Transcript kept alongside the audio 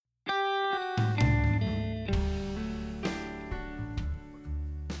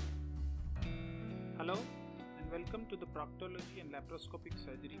Hello and welcome to the Proctology and Laparoscopic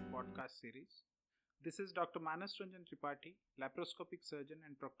Surgery podcast series. This is Dr. Manas Ranjan Tripathi, laparoscopic surgeon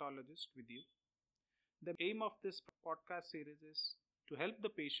and proctologist with you. The aim of this podcast series is to help the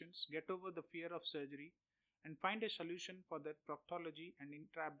patients get over the fear of surgery and find a solution for their proctology and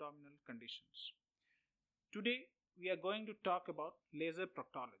intra-abdominal conditions. Today we are going to talk about laser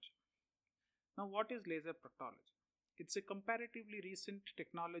proctology. Now, what is laser proctology? It's a comparatively recent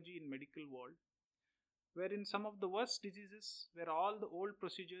technology in medical world wherein some of the worst diseases where all the old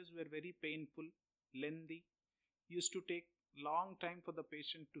procedures were very painful, lengthy, used to take long time for the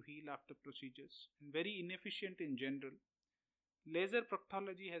patient to heal after procedures and very inefficient in general, laser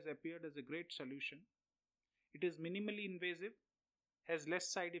proctology has appeared as a great solution. It is minimally invasive, has less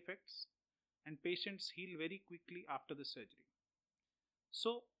side effects, and patients heal very quickly after the surgery.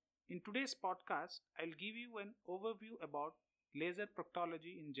 So, in today's podcast, I'll give you an overview about laser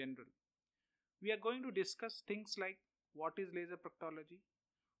proctology in general. We are going to discuss things like what is laser proctology,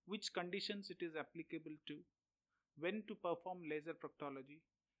 which conditions it is applicable to, when to perform laser proctology,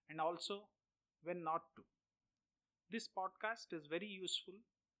 and also when not to. This podcast is very useful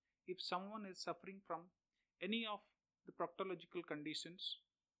if someone is suffering from any of the proctological conditions.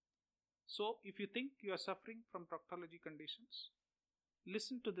 So, if you think you are suffering from proctology conditions,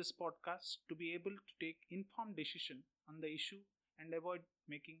 listen to this podcast to be able to take informed decision on the issue and avoid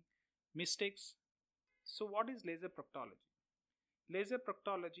making mistakes. So, what is laser proctology? Laser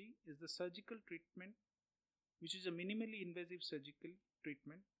proctology is the surgical treatment which is a minimally invasive surgical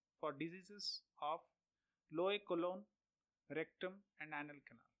treatment for diseases of lower colon, rectum and anal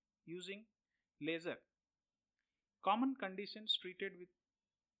canal using laser. Common conditions treated with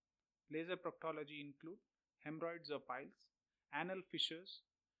laser proctology include hemorrhoids or piles, anal fissures,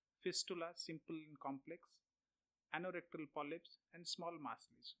 fistula simple and complex, anorectal polyps and small mass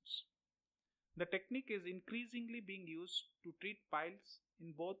lesions. The technique is increasingly being used to treat piles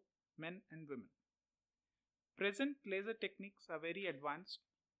in both men and women. Present laser techniques are very advanced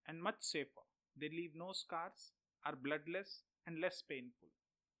and much safer. They leave no scars, are bloodless and less painful.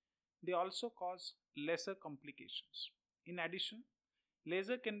 They also cause lesser complications. In addition,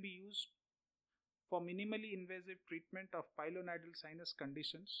 laser can be used for minimally invasive treatment of pilonidal sinus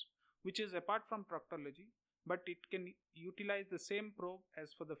conditions, which is apart from proctology, but it can utilize the same probe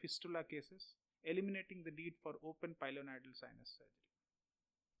as for the fistula cases, eliminating the need for open pilonidal sinus surgery.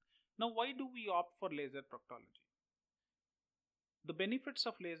 Now, why do we opt for laser proctology? The benefits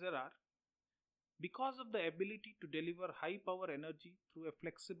of laser are because of the ability to deliver high power energy through a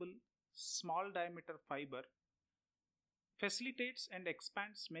flexible, small diameter fiber, facilitates and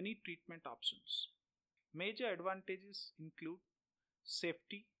expands many treatment options. Major advantages include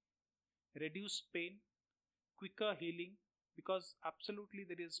safety, reduced pain, quicker healing because absolutely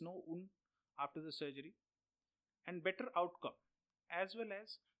there is no wound after the surgery, and better outcome, as well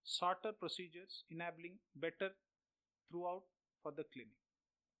as shorter procedures enabling better throughout for the clinic.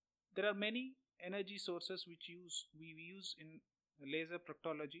 There are many energy sources which we use in laser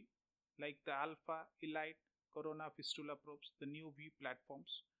proctology like the Alpha, Elite, Corona fistula probes, the new V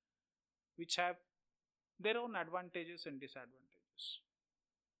platforms, which have their own advantages and disadvantages.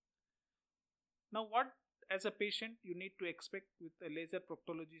 Now, what as a patient you need to expect with a laser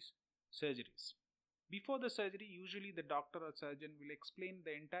proctology surgeries? Before the surgery, usually the doctor or surgeon will explain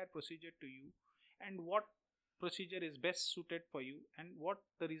the entire procedure to you and what procedure is best suited for you and what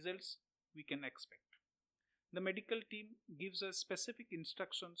the results we can expect. The medical team gives us specific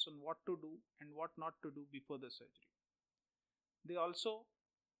instructions on what to do and what not to do before the surgery. They also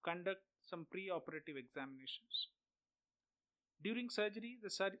conduct some pre-operative examinations. During surgery, the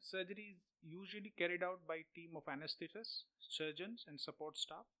surgery is usually carried out by a team of anesthetists, surgeons and support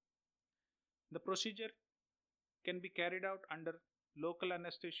staff. The procedure can be carried out under local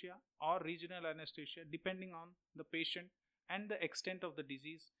anesthesia or regional anesthesia depending on the patient and the extent of the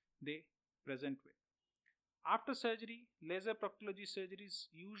disease they present with. After surgery, laser proctology surgeries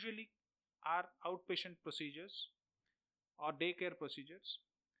usually are outpatient procedures or daycare procedures,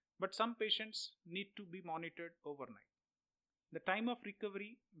 but some patients need to be monitored overnight. The time of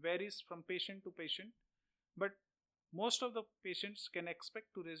recovery varies from patient to patient, but most of the patients can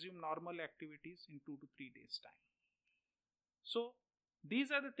expect to resume normal activities in 2 to 3 days' time. So,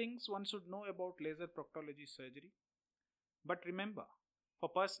 these are the things one should know about laser proctology surgery. But remember, for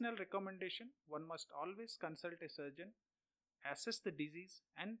personal recommendation, one must always consult a surgeon, assess the disease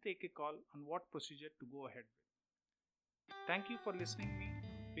and take a call on what procedure to go ahead with. Thank you for listening me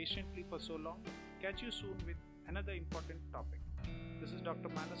patiently for so long. Catch you soon with another important topic. This is Dr.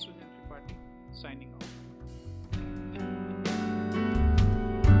 Manas Ranjan Tripathi signing off.